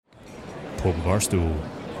Pull up our stool.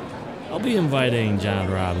 I'll be inviting John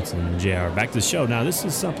Robinson and JR back to the show. Now, this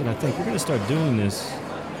is something I think we're going to start doing this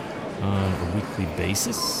on a weekly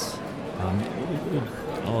basis.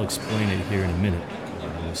 I'll explain it here in a minute.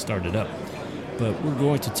 We'll start it up. But we're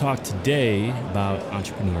going to talk today about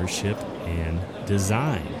entrepreneurship and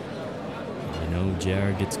design. I know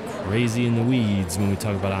JR gets crazy in the weeds when we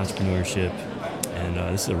talk about entrepreneurship, and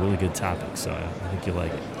this is a really good topic, so I think you'll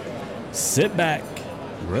like it. Sit back,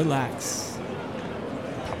 relax,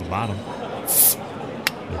 pop a bottle. Let's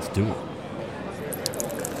do it.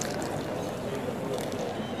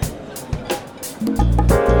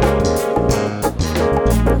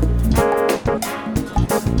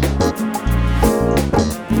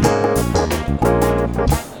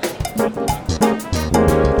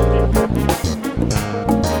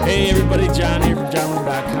 Hey everybody, John here from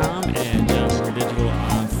johnlord.com and John Lord Digital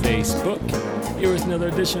on Facebook. Here is another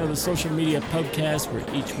edition of the social media PUBCAST, where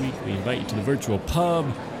each week we invite you to the virtual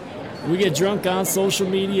pub. We get drunk on social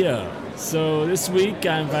media. So this week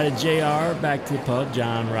I invited JR back to the pub,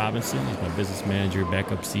 John Robinson. He's my business manager,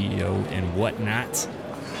 backup CEO, and whatnot.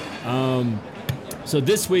 So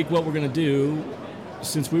this week what we're going to do,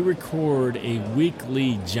 since we record a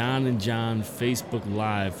weekly John and John Facebook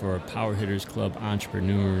Live for our Power Hitters Club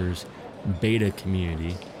entrepreneurs beta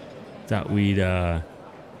community, thought we'd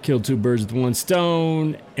kill two birds with one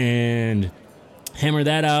stone and hammer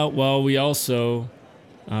that out while we also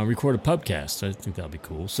record a PUBCAST. I think that'll be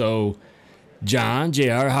cool. So, John,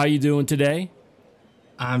 JR, how you doing today?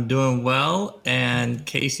 I'm doing well, and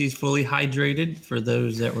Casey's fully hydrated. For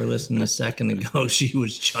those that were listening a second ago, she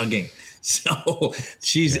was chugging. So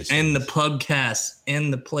she's in the PUBCAST,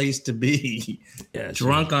 in the place to be. Yeah,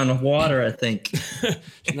 drunk on water, I think.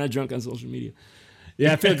 She's not drunk on social media.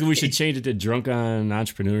 Yeah, I feel like we should change it to drunk on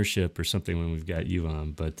entrepreneurship or something when we've got you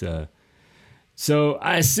on. But so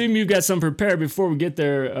I assume you've got something prepared before we get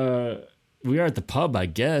there. We are at the pub, I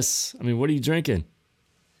guess. I mean, what are you drinking?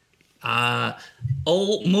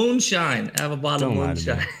 Old moonshine. I have a bottle of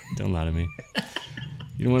moonshine. Don't lie to me.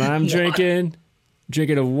 You know what I'm drinking?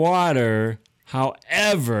 Drinking of water.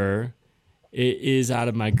 However, it is out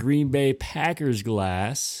of my Green Bay Packers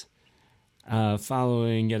glass,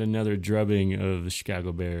 following yet another drubbing of the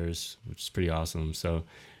Chicago Bears, which is pretty awesome. So,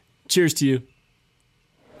 cheers to you.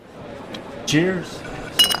 Cheers.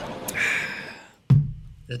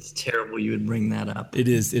 That's terrible. You would bring that up. It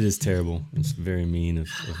is terrible. It's very mean of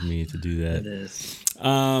me to do that. It is.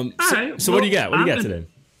 So what do you got? What do you got today?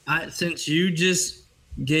 Since you just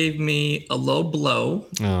gave me a low blow,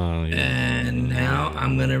 and now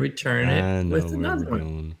I'm going to return it with another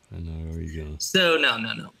one. I know where you're going. So,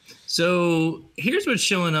 no. So here's what's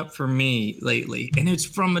showing up for me lately, and it's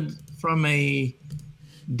from a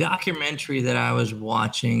documentary that I was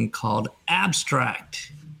watching called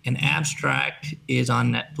Abstract. And Abstract is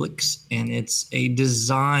on Netflix, and it's a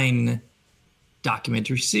design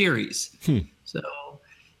documentary series. So,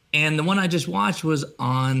 and the one I just watched was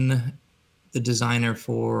on the designer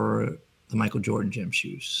for the Michael Jordan gym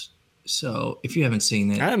shoes. So if you haven't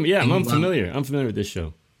seen it, I'm familiar. I'm familiar with this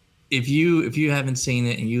show. If you haven't seen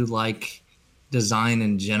it and you like design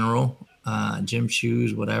in general, gym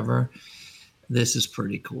shoes, whatever, this is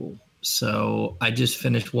pretty cool. So I just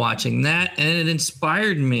finished watching that, and it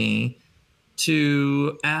inspired me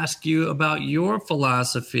to ask you about your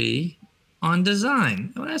philosophy on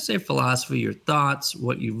design. When I say philosophy, your thoughts,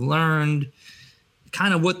 what you've learned,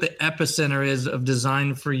 kind of what the epicenter is of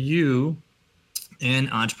design for you and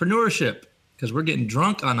entrepreneurship, because we're getting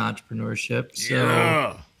drunk on entrepreneurship. So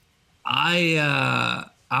yeah. I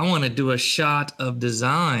want to do a shot of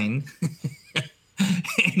design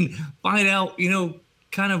and find out,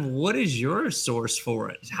 kind of what is your source for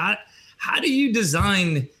it? How do you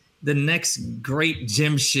design the next great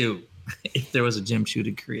gym shoe, if there was a gym shoe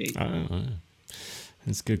to create?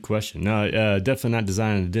 That's a good question. No, definitely not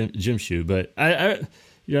designing a gym shoe, but I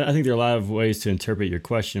think there are a lot of ways to interpret your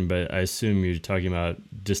question, but I assume you're talking about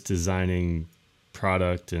just designing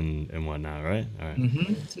product and whatnot, right? All right.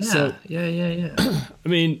 Mm-hmm. Yeah. So, yeah. I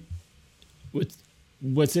mean,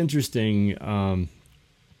 what's interesting,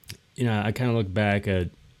 I kind of look back at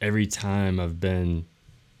every time I've been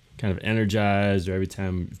kind of energized or every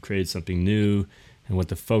time I've created something new and what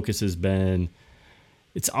the focus has been.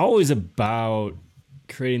 It's always about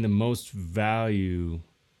creating the most value.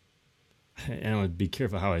 And I want to be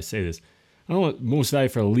careful how I say this. I don't want most value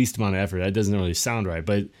for the least amount of effort. That doesn't really sound right,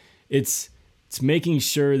 but it's making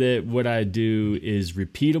sure that what I do is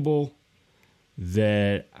repeatable,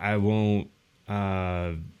 that I won't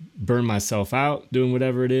burn myself out doing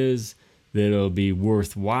whatever it is, that it'll be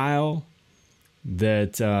worthwhile,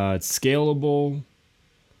 that it's scalable,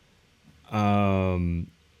 Yeah,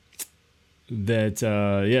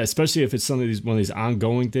 especially if it's one of these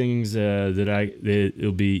ongoing things that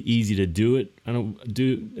it'll be easy to do it. I don't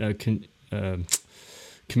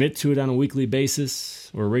commit to it on a weekly basis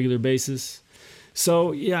or a regular basis.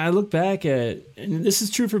 So yeah, I look back at, and this is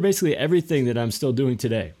true for basically everything that I'm still doing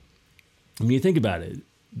today. I mean, you think about it,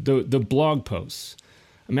 the blog posts.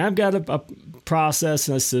 I mean, I've got a process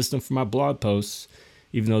and a system for my blog posts,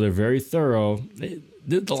 even though they're very thorough.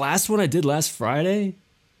 The last one I did last Thursday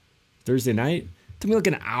night, it took me like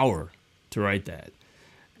an hour to write that.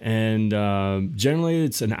 And generally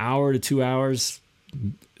it's an hour to 2 hours,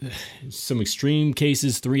 some extreme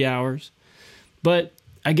cases, 3 hours. But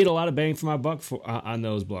I get a lot of bang for my buck on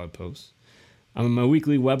those blog posts. On my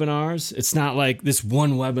weekly webinars, it's not like this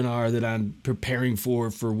one webinar that I'm preparing for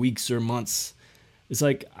weeks or months. It's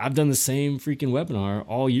like I've done the same freaking webinar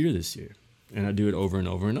all year this year. And I do it over and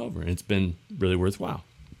over and over. And it's been really worthwhile.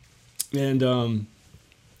 And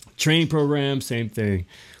training program, same thing.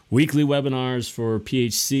 Weekly webinars for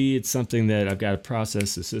PHC. It's something that I've got to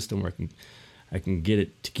process the system where I can get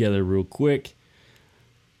it together real quick.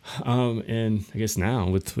 And I guess now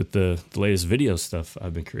with the latest video stuff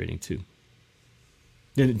I've been creating too.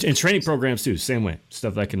 And training programs too, same way.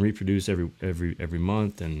 Stuff that I can reproduce every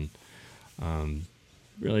month, and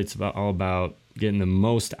really it's all about getting the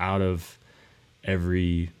most out of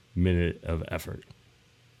every minute of effort.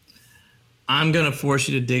 I'm going to force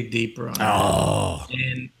you to dig deeper on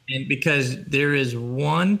it. And because there is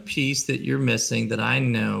one piece that you're missing that I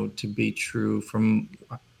know to be true from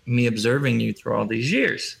me observing you through all these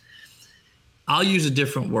years. I'll use a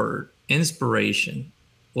different word, inspiration.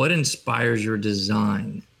 What inspires your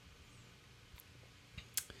design?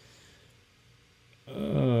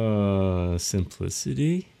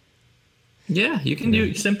 Simplicity. Yeah, you can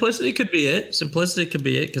do simplicity. Could be it. Simplicity could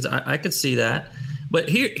be it, because I could see that. But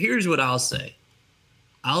here's what I'll say.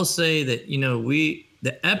 I'll say that,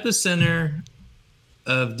 the epicenter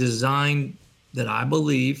of design that I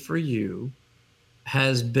believe for you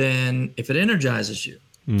has been if it energizes you.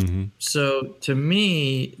 Mm-hmm. So to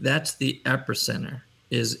me, that's the epicenter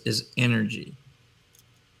is energy.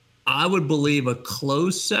 I would believe a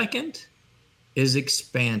close second is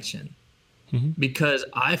expansion. Mm-hmm. Because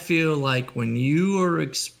I feel like when you are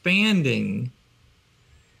expanding,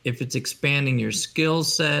 if it's expanding your skill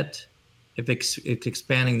set, if it's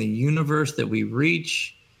expanding the universe that we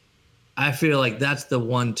reach, I feel like that's the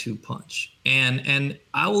 1-2 punch. And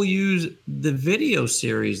I will use the video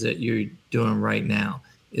series that you're doing right now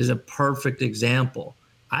is a perfect example.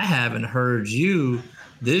 I haven't heard you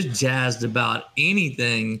this jazzed about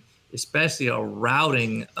anything, especially a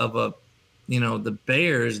routing of the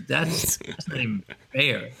Bears. That's not even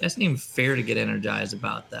fair. That's not even fair to get energized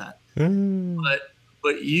about that.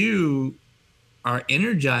 But you are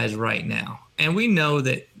energized right now. And we know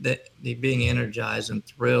that being energized and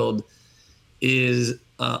thrilled is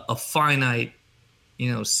a finite,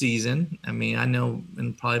 season. I mean, I know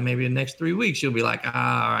in probably maybe the next 3 weeks, you'll be like, all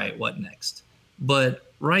right, what next?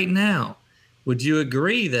 But right now, would you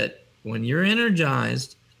agree that when you're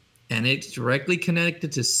energized and it's directly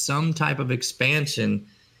connected to some type of expansion,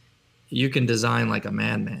 you can design like a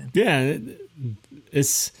madman? Yeah,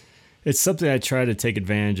 it's something I try to take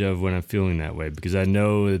advantage of when I'm feeling that way, because I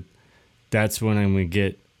know that's when I'm going to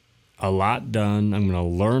get a lot done. I'm going to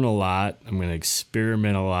learn a lot. I'm going to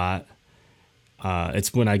experiment a lot.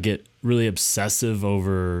 It's when I get really obsessive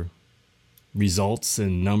over results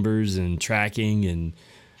and numbers and tracking and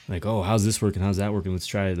like, oh, how's this working? How's that working? Let's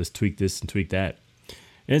try it. Let's tweak this and tweak that.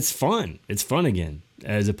 And it's fun. It's fun again,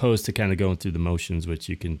 as opposed to kind of going through the motions, which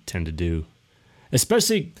you can tend to do,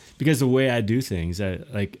 especially because the way I do things, I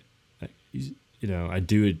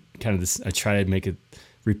do it kind of this. I try to make it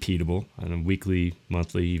repeatable on a weekly,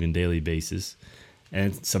 monthly, even daily basis.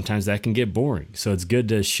 And sometimes that can get boring. So it's good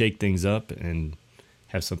to shake things up and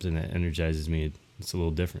have something that energizes me. It's a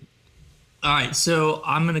little different. All right. So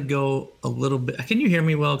I'm going to go a little bit. Can you hear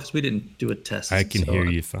me well? Because we didn't do a test. I can hear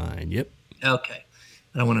you fine. Yep. Okay.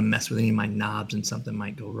 I don't want to mess with any of my knobs and something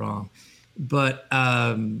might go wrong. But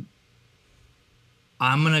I'm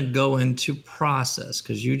going to go into process,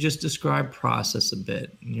 because you just described process a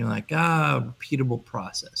bit. And you're like, repeatable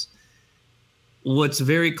process. What's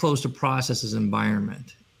very close to process is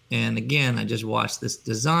environment. And again, I just watched this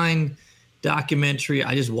design documentary.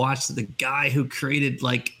 I just watched the guy who created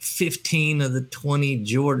like 15 of the 20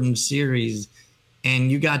 Jordan series. And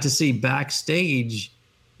you got to see backstage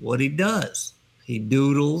what he does. He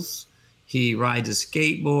doodles. He rides a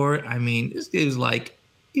skateboard. I mean, this dude's like,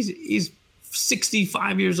 he's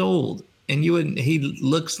 65 years old. And he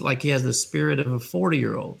looks like he has the spirit of a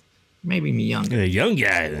 40-year-old. maybe me younger. You're a young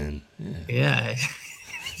guy then. Yeah.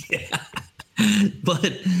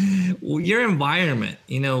 But your environment,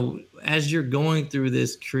 as you're going through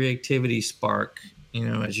this creativity spark,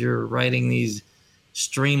 as you're writing these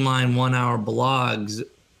streamlined 1-hour blogs,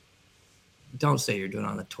 don't say you're doing it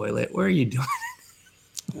on the toilet. Where are you doing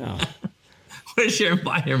it? Oh. Where's your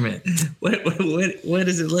environment? What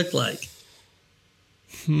does it look like?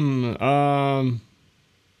 Man,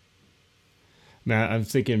 I'm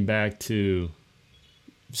thinking back to,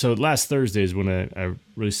 so last Thursday is when I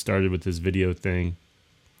really started with this video thing,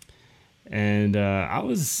 and I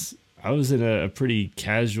was in a pretty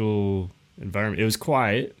casual environment. It was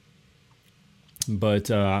quiet, but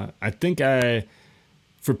I think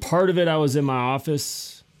for part of it I was in my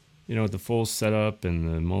office, with the full setup and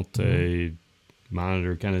the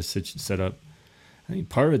multi-monitor kind of set up. I think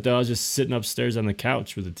part of it though, I was just sitting upstairs on the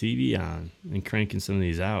couch with the TV on and cranking some of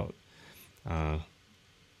these out. I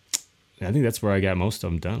think that's where I got most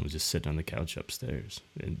of them done, was just sitting on the couch upstairs.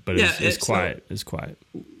 But it's quiet. It's quiet.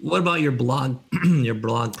 What about your blog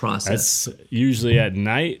process? That's usually at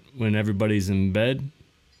night when everybody's in bed,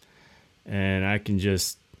 and I can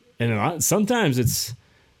just, and sometimes it's,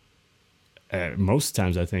 most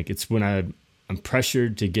times I think it's when I'm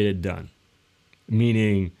pressured to get it done,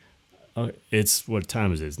 meaning it's, what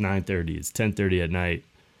time is it? It's 9:30. It's 10:30 at night.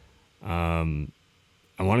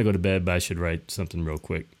 I want to go to bed, but I should write something real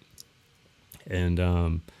quick.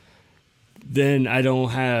 And then I don't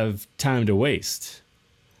have time to waste,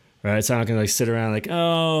 right? So I'm not going to sit around like,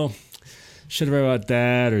 oh, should I write about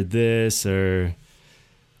that or this or,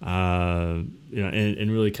 and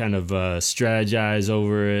really kind of strategize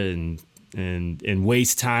over it and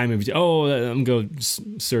waste time. I'm going to go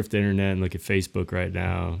surf the internet and look at Facebook right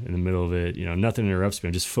now in the middle of it. Nothing interrupts me.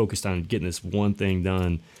 I'm just focused on getting this one thing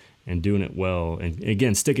done and doing it well. And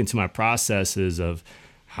again, sticking to my processes of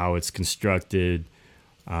how it's constructed.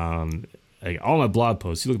 Like all my blog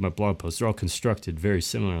posts, you look at my blog posts, they're all constructed very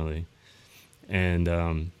similarly.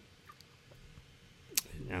 And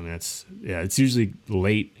it's usually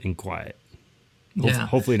late and quiet.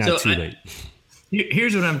 Hopefully not too late.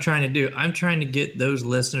 Here's what I'm trying to do. I'm trying to get those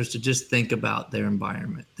listeners to just think about their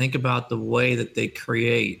environment. Think about the way that they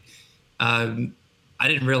create. I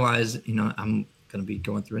didn't realize, I'm going to be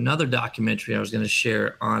going through another documentary I was going to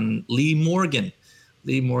share on Lee Morgan.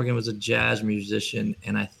 Lee Morgan was a jazz musician,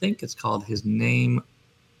 and I think it's called His Name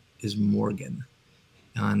is Morgan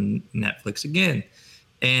on Netflix again.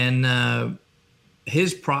 And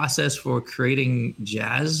his process for creating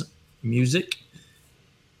jazz music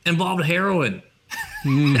involved heroin.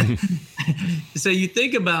 So you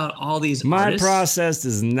think about all these artists. My process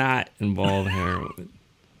does not involve heroin.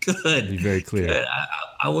 Good. To be very clear. Good.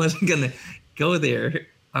 I wasn't going to go there.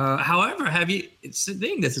 However, this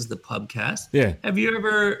is the PUBCAST. Yeah. Have you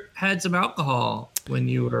ever had some alcohol when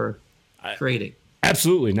you were creating?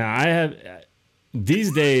 Absolutely. Now I have,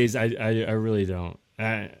 these days I really don't.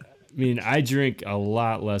 I drink a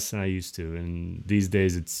lot less than I used to. And these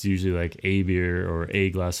days it's usually like a beer or a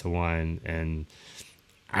glass of wine. And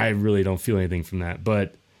I really don't feel anything from that.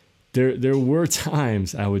 But there were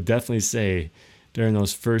times, I would definitely say, during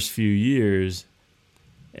those first few years,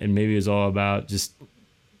 and maybe it was all about just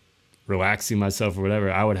relaxing myself or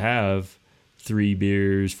whatever, I would have 3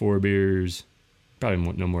 beers, 4 beers,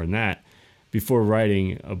 probably no more than that, before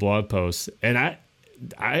writing a blog post. And I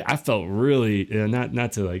felt really,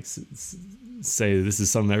 not to like say this is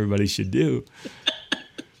something everybody should do.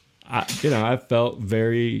 I felt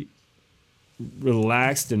very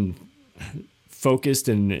relaxed and focused,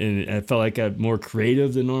 and I felt like I'm more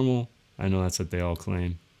creative than normal. I know that's what they all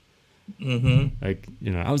claim. Mm-hmm. Like,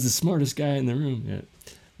 I was the smartest guy in the room. Yeah.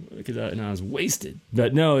 Because I was wasted.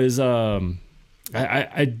 But no,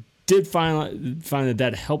 I did find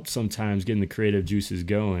that helped sometimes getting the creative juices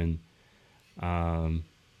going.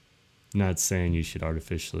 Not saying you should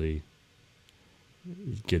artificially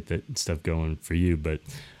get that stuff going for you, but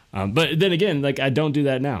then again, like, I don't do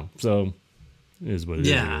that now, so it is what it is.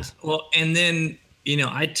 Yeah. Well, and then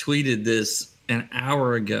I tweeted this an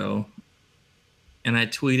hour ago, and I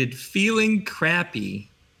tweeted, "Feeling crappy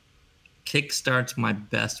kickstarts my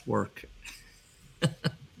best work."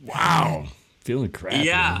 Wow. Feeling crappy.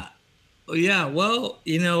 Yeah. Man. Yeah. Well,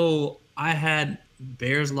 I had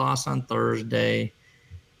Bears loss on Thursday,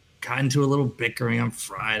 got into a little bickering on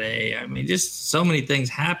Friday. I mean, just so many things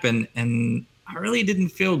happened, and I really didn't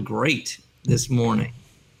feel great this morning.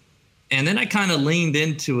 And then I kind of leaned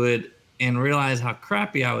into it and realized how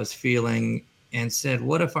crappy I was feeling and said,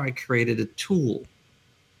 what if I created a tool?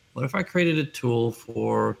 What if I created a tool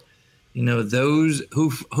for, those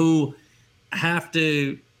who have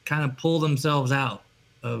to kind of pull themselves out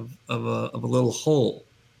of a little hole.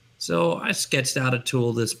 So I sketched out a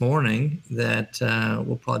tool this morning that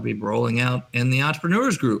will probably be rolling out in the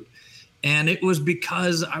entrepreneurs group. And it was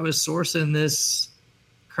because I was sourcing this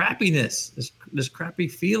crappiness, this crappy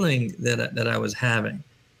feeling that I was having.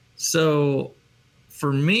 So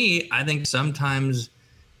for me, I think sometimes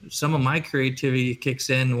some of my creativity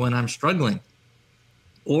kicks in when I'm struggling,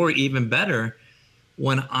 or even better,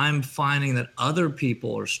 when I'm finding that other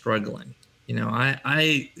people are struggling. You know,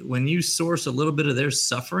 I when you source a little bit of their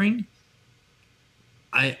suffering,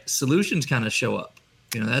 solutions kind of show up.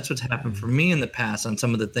 You know, that's what's happened for me in the past on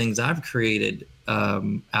some of the things I've created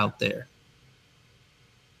out there.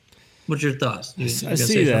 What's your thoughts? I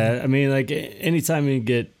see that. I mean, like anytime you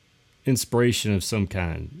get inspiration of some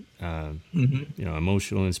kind, you know,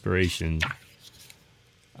 emotional inspiration,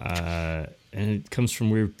 and it comes from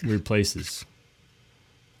weird places.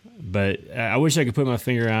 But I wish I could put my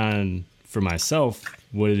finger on for myself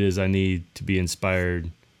what it is I need to be inspired.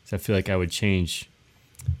 So I feel like I would change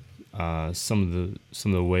some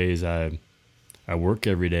of the ways I work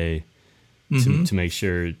every day to make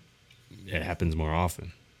sure it happens more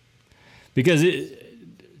often. Because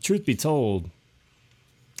truth be told,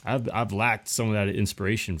 I've lacked some of that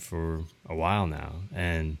inspiration for a while now,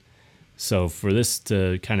 and so for this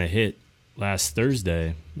to kind of hit last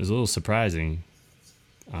Thursday was a little surprising,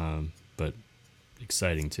 but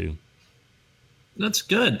exciting too. That's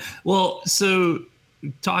good. Well, so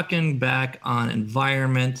talking back on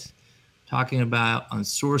environment, talking about on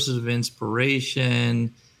sources of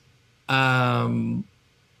inspiration,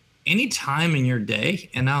 any time in your day,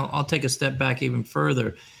 and I'll take a step back even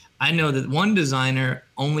further. I know that one designer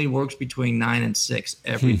only works between 9 and 6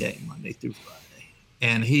 every day, Monday through Friday.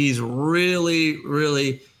 And he's really,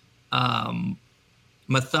 really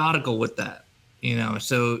methodical with that. You know,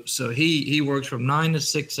 so he works from 9 to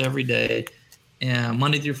 6 every day, and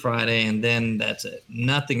Monday through Friday, and then that's it.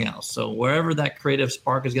 Nothing else. So wherever that creative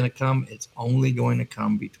spark is going to come, it's only going to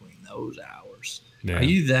come between those hours. Yeah. Are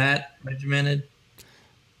you that regimented?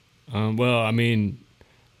 Well, I mean,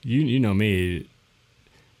 you know me.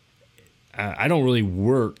 I don't really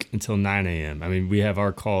work until 9 a.m. I mean, we have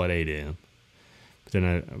our call at 8 a.m. But then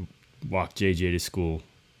I walk JJ to school,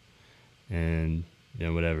 and you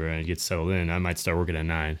know, whatever, and get settled in. I might start working at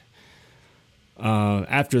 9.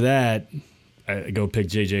 After that, I go pick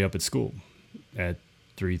JJ up at school at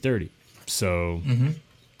 3:30. So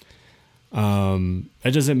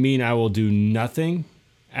that doesn't mean I will do nothing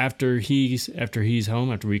after he's home,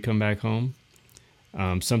 after we come back home.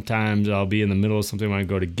 Sometimes I'll be in the middle of something when I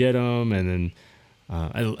go to get him, and then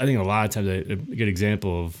I think a lot of times a good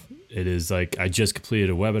example of it is like I just completed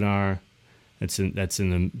a webinar that's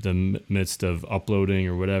in the midst of uploading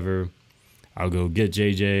or whatever. I'll go get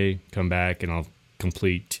JJ, come back, and I'll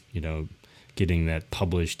complete, you know, getting that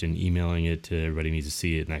published and emailing it to everybody who needs to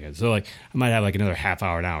see it and that kind of. So like I might have like another half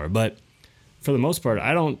hour, an hour, but for the most part,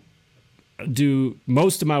 I don't do.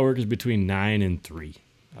 Most of my work is between 9 and 3,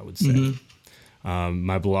 I would say.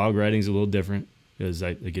 My blog writing is a little different because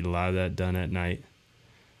I get a lot of that done at night.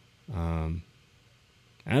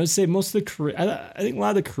 I would say most of I think a lot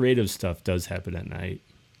of the creative stuff does happen at night.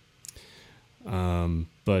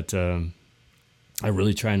 But I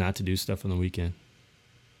really try not to do stuff on the weekend.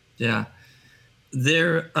 Yeah.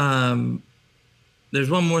 There's one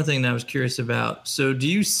more thing that I was curious about. So do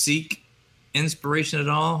you seek inspiration at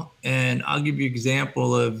all? And I'll give you an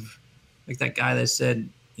example of like that guy that said,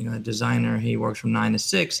 you know, a designer, he works from 9 to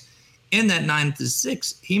 6. In that 9 to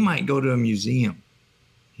 6, he might go to a museum.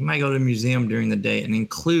 He might go to a museum during the day and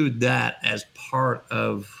include that as part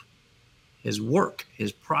of his work,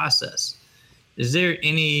 his process. Is there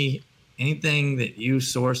anything that you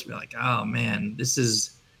source, be like, oh man, this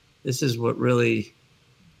is what really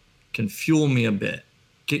can fuel me a bit,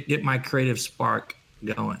 get my creative spark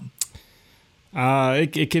going?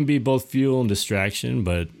 It can be both fuel and distraction,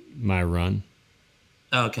 but my run.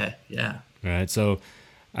 Okay, yeah. Right. So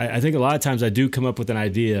I think a lot of times I do come up with an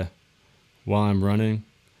idea while I'm running.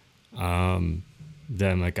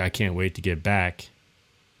 Then like I can't wait to get back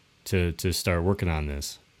to start working on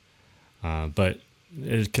this. But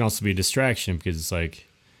it can also be a distraction because it's like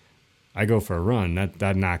I go for a run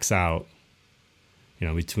that knocks out, you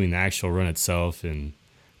know, between the actual run itself and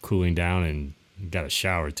cooling down and got a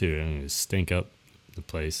shower too. And stink up the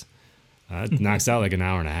place. It knocks out like an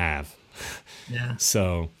hour and a half. Yeah.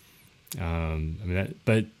 So, I mean,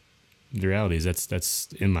 but the reality is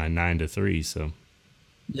that's in my 9 to 3. So.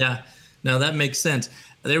 Yeah, no, that makes sense.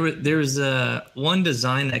 There was one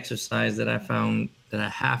design exercise that I found that I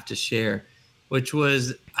have to share, which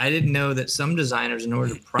was I didn't know that some designers, in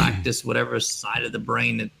order to practice whatever side of the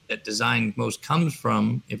brain that design most comes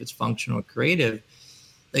from, if it's functional or creative,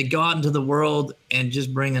 they go out into the world and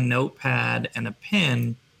just bring a notepad and a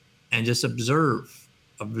pen and just observe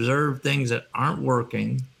things that aren't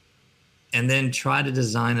working, and then try to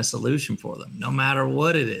design a solution for them, no matter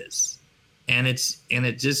what it is. And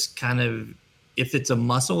it just kind of, if it's a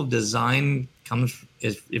muscle of design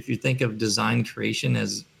if you think of design creation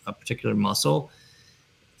as a particular muscle,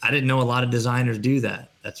 I didn't know a lot of designers do that.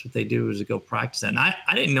 That's what they do, is to go practice that. And I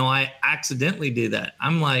didn't know I accidentally do that.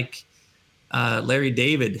 I'm like Larry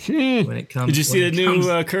David when it comes. Did you see the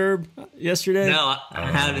new Curb yesterday? No,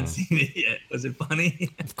 I haven't seen it yet. Was it funny?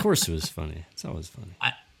 Of course it was funny. It's always funny.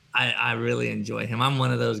 I really enjoy him. I'm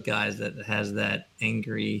one of those guys that has that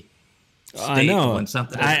angry state. I know. When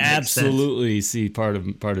something I doesn't make absolutely sense. see part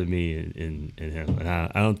of me in him, and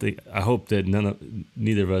I hope that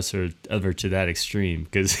neither of us are ever to that extreme,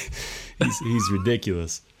 because he's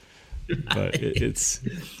ridiculous. But it's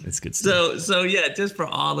good stuff. So yeah, just for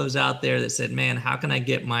all those out there that said, man, how can I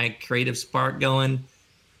get my creative spark going?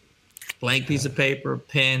 Blank piece of paper,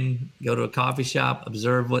 pen, go to a coffee shop,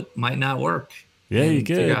 observe what might not work. Yeah, you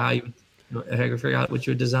could figure out what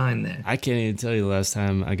you would design there. I can't even tell you the last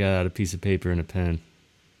time I got out a piece of paper and a pen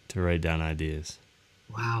to write down ideas.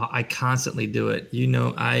 Wow, I constantly do it.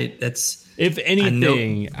 If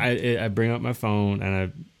anything, I bring up my phone and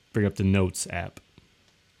I bring up the Notes app.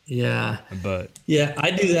 Yeah,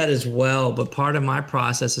 I do that as well. But part of my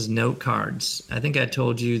process is note cards. I think I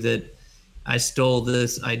told you that I stole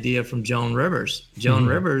this idea from Joan Rivers. Joan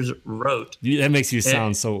Rivers wrote. That makes you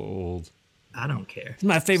sound so old. I don't care. It's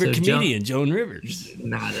my favorite comedian, Joan Rivers.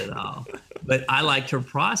 Not at all. But I liked her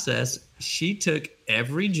process. She took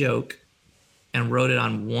every joke and wrote it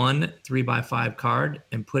on one 3x5 card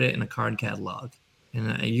and put it in a card catalog.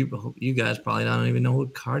 And you guys probably don't even know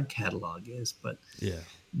what card catalog is, but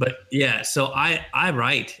yeah. So I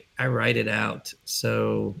write it out.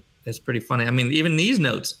 So it's pretty funny. I mean, even these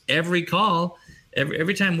notes, every call,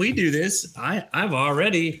 every time we do this, I've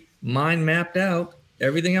already mind mapped out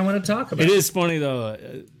everything I want to talk about. It is funny though.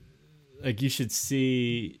 Like, you should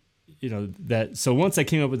see, that. So once I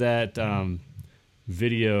came up with that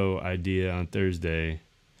video idea on Thursday,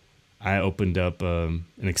 I opened up an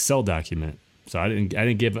Excel document. So I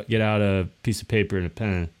didn't get out a piece of paper and a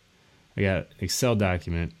pen. I got an Excel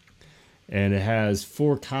document, and it has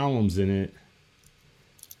 4 columns in it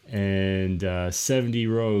and 70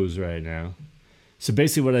 rows right now. So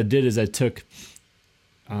basically what I did is I took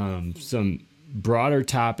some broader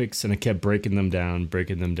topics and I kept breaking them down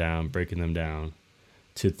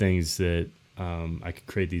to things that I could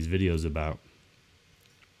create these videos about.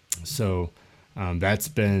 So that's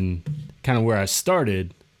been kind of where I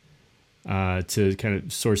started to kind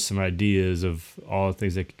of source some ideas of all the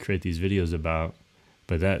things I could create these videos about.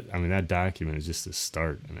 But that document is just a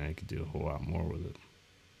start, and I could do a whole lot more with it.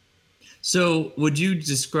 So would you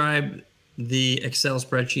describe the Excel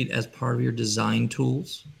spreadsheet as part of your design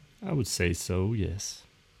tools? I would say so, yes.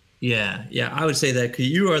 Yeah, I would say that, because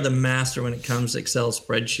you are the master when it comes to Excel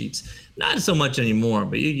spreadsheets. Not so much anymore,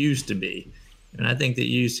 but you used to be. And I think that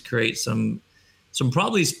you used to create some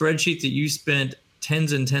probably spreadsheets that you spent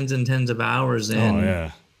tens and tens and tens of hours in. Oh,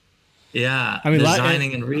 yeah. Yeah, I mean,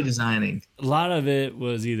 designing and redesigning. A lot of it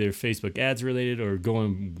was either Facebook ads related, or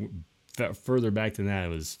going further back than that, it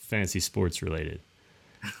was fantasy sports related.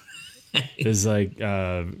 There's like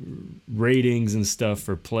ratings and stuff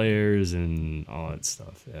for players and all that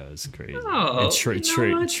stuff. Yeah, it was crazy. Oh,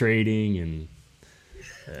 and trading and.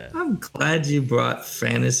 Yeah. I'm glad you brought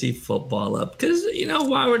fantasy football up, because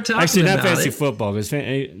while we're talking actually not about fantasy it, football, because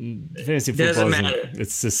fantasy football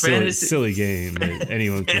it's a silly game that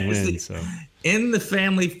anyone can win. So in the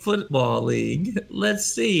family football league, let's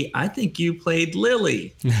see. I think you played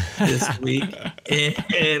Lily this week,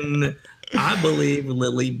 and I believe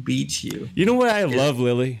Lily beat you. You know what? I love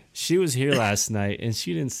Lily. She was here last night, and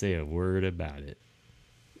she didn't say a word about it.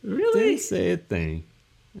 Really? Didn't say a thing.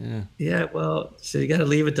 Yeah. Yeah, well, so you got to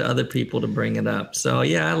leave it to other people to bring it up. So,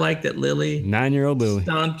 yeah, I like that Lily. 9-year-old Lily.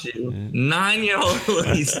 Stomped you. Yeah. 9-year-old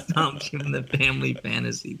Lily stomped you in the family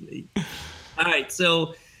fantasy league. All right,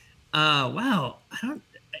 so, wow.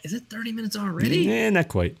 Is it 30 minutes already? Yeah, not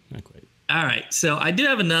quite. All right, so I do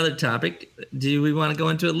have another topic. Do we want to go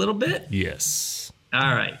into it a little bit? Yes.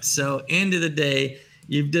 All right, so end of the day,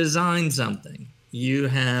 you've designed something. You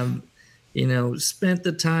have spent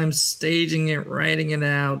the time staging it, writing it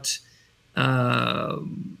out,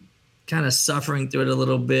 kind of suffering through it a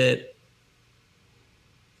little bit.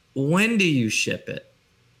 When do you ship it?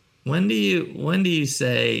 When do you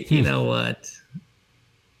say, you know what,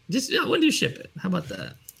 Just when do you ship it? How about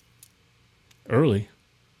that? Early.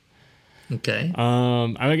 Okay.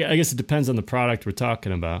 I guess it depends on the product we're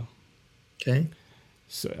talking about. Okay.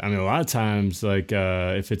 So, I mean, a lot of times, like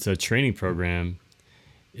if it's a training program,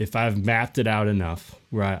 if I've mapped it out enough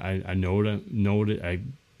where I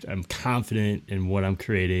I'm confident in what I'm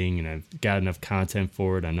creating and I've got enough content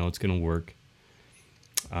for it, I know it's going to work.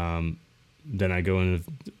 Then I go into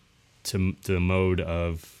the mode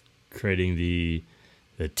of creating the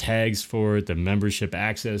tags for it, the membership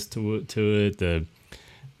access to it,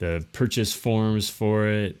 the purchase forms for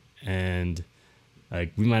it, and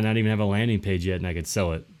like we might not even have a landing page yet, and I could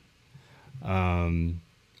sell it.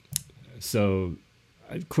 So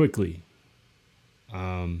quickly.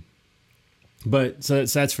 But so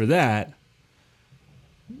that's for that.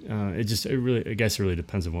 I guess it really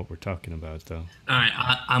depends on what we're talking about, though. All right,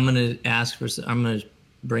 I'm gonna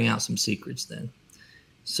bring out some secrets then.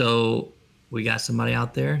 So we got somebody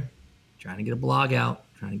out there trying to get a blog out,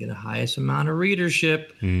 trying to get the highest amount of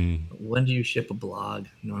readership. When do you ship a blog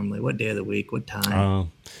normally? What day of the week? What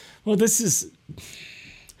time? Well, this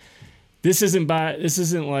isn't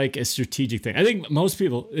like a strategic thing. I think most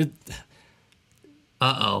people.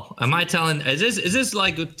 Am I telling? Is this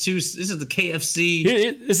like this is the KFC?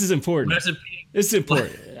 This is important. Recipe? It's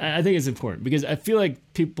important. I think it's important because I feel like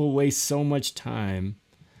people waste so much time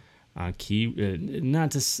on and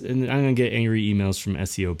I'm gonna get angry emails from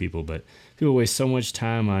SEO people, but people waste so much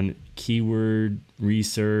time on keyword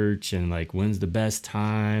research and like when's the best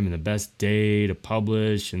time and the best day to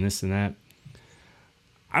publish and this and that.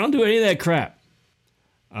 I don't do any of that crap.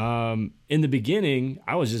 In the beginning,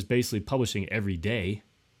 I was just basically publishing every day,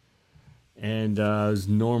 and I was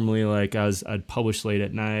normally like I'd publish late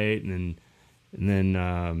at night, and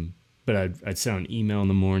then but I'd send an email in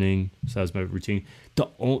the morning, so that was my routine.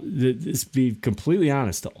 Let's be completely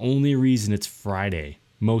honest, the only reason it's Friday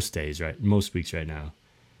most days, right, most weeks right now,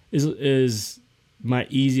 is my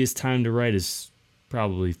easiest time to write is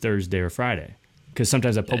probably Thursday or Friday, because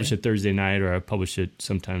sometimes I publish it Thursday night or I publish it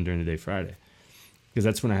sometime during the day Friday. Because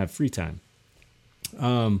that's when I have free time.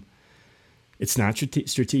 It's not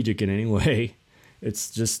strategic in any way.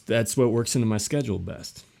 It's just that's what works into my schedule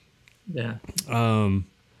best. Yeah. And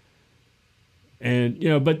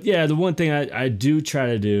but yeah, the one thing I do try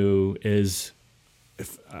to do is,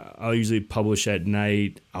 if I'll usually publish at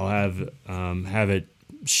night. I'll have it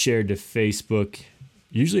shared to Facebook,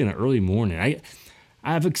 usually in the early morning.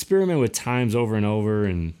 I've experimented with times over and over,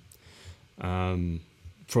 and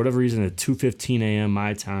for whatever reason, at 2:15 a.m.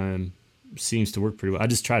 my time seems to work pretty well. I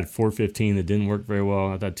just tried 4:15. It didn't work very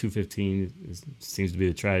well. I thought 2:15 seems to be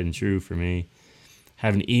the tried and true for me.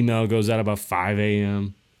 Have an email goes out about 5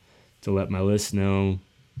 a.m. to let my list know.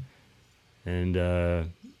 And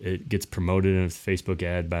it gets promoted in a Facebook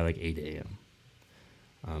ad by like 8 a.m.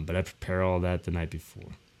 But I prepare all that the night before.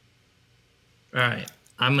 All right.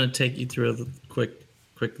 I'm going to take you through a quick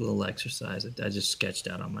little exercise that I just sketched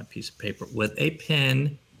out on my piece of paper with a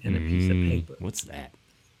pen and a piece of paper. What's that?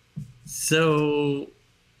 So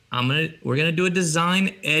we're gonna do a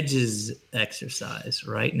design edges exercise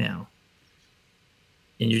right now.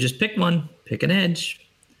 And you just pick one, pick an edge.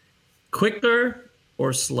 Quicker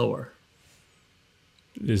or slower?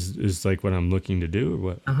 Is like what I'm looking to do or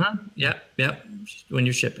what? Yep. When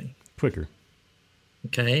you're shipping. Quicker.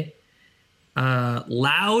 Okay.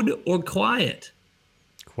 Loud or quiet?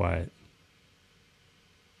 Quiet.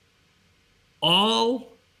 All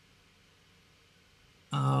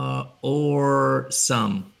or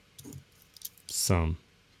some? Some.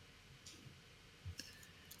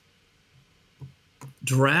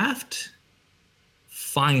 Draft,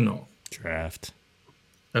 final? Draft.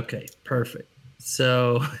 Okay, perfect.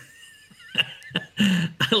 So I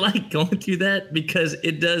like going through that because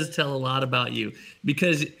it does tell a lot about you.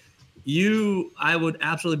 Because I would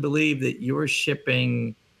absolutely believe that your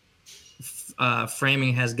shipping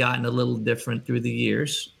framing has gotten a little different through the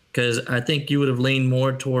years, because I think you would have leaned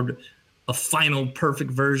more toward a final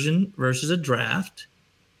perfect version versus a draft.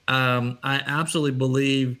 I absolutely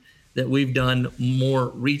believe that we've done more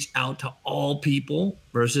reach out to all people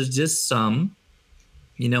versus just some,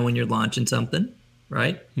 when you're launching something,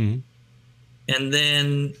 right? Mm-hmm. And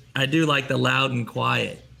then I do like the loud and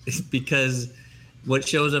quiet because what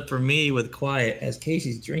shows up for me with quiet, as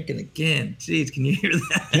Casey's drinking again. Jeez, can you hear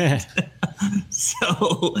that?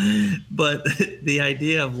 So, but the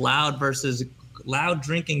idea of loud versus loud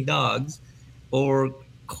drinking dogs or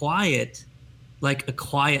quiet, like a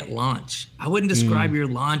quiet launch. I wouldn't describe your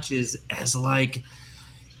launches as like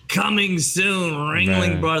coming soon,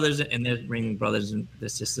 Ringling Brothers. And there's Ringling Brothers, and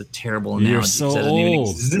that's just a terrible analogy. You're so doesn't even old.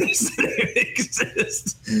 exist.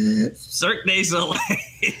 exist. Cirque du Soleil,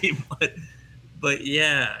 but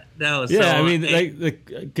yeah, no. Yeah, so, I mean,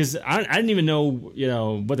 because I didn't even know,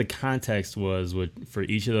 what the context was for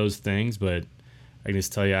each of those things, but I can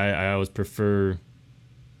just tell you, I always prefer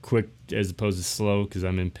quick as opposed to slow because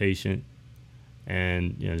I'm impatient,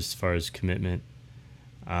 and just as far as commitment,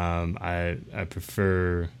 I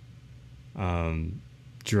prefer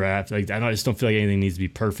draft. Like I just don't feel like anything needs to be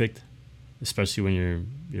perfect, especially when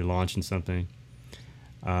you're launching something.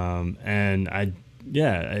 And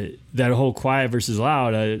that whole quiet versus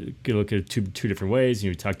loud, I could look at two different ways.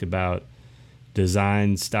 We talked about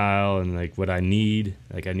design style and like what I need.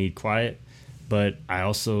 Like I need quiet, but I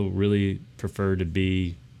also really prefer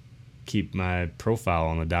to keep my profile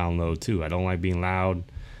on the down low too. I don't like being loud.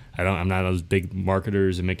 I'm not those big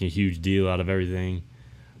marketers and making a huge deal out of everything,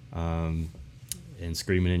 and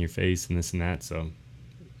screaming in your face and this and that. So.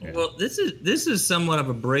 Yeah. Well, this is somewhat of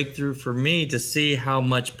a breakthrough for me to see how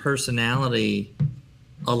much personality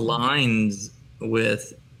aligns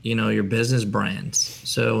with your business brands.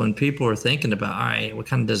 So when people are thinking about, all right, what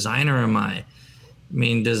kind of designer am I? I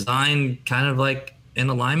mean, design kind of like in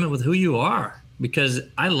alignment with who you are, because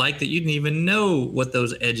I like that you didn't even know what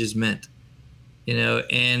those edges meant,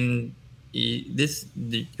 and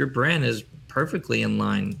your brand is perfectly in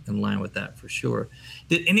line with that for sure.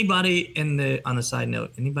 Did anybody on the side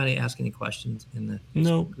note, anybody ask any questions in the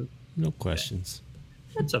No group? No questions.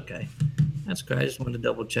 Okay. That's okay. That's great. I just wanted to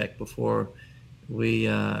double check before we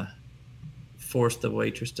force the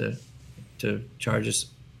waitress to charge us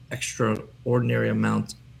extraordinary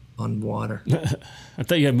amounts on water. I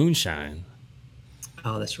thought you had moonshine.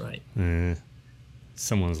 Oh, that's right.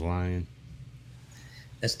 Someone's lying.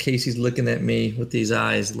 As Casey's looking at me with these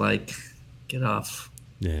eyes like, get off.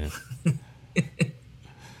 Yeah.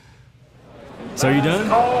 So are you done?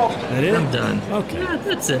 That it? I'm done. Okay. Yeah,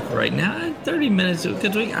 that's it for right now. 30 minutes.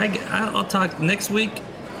 Because I'll talk next week.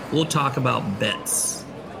 We'll talk about bets.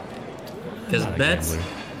 Because bets.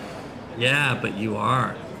 Yeah, but you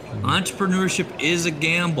are. Entrepreneurship is a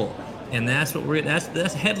gamble, and that's what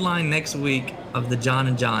that's headline next week of the John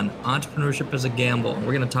and John. Entrepreneurship is a gamble.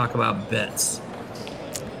 We're going to talk about bets.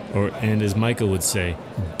 And as Michael would say,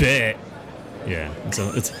 bet. Yeah.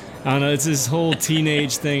 So it's I don't know. It's this whole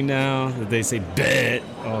teenage thing now that they say bet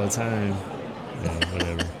all the time.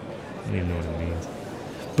 Whatever. I don't even know what it means.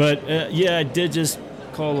 But I did just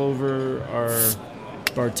call over our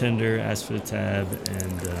bartender, ask for the tab,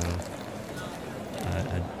 and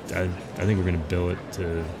I think we're going to bill it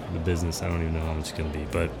to the business. I don't even know how much it's going to be.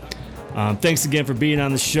 But thanks again for being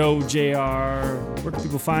on the show, JR. Where can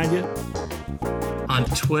people find you? On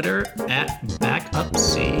Twitter at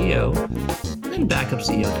BackupCEO and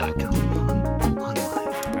BackupCEO.com online.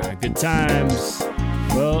 All right, good times.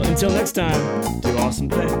 Well, until next time, do awesome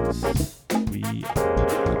things.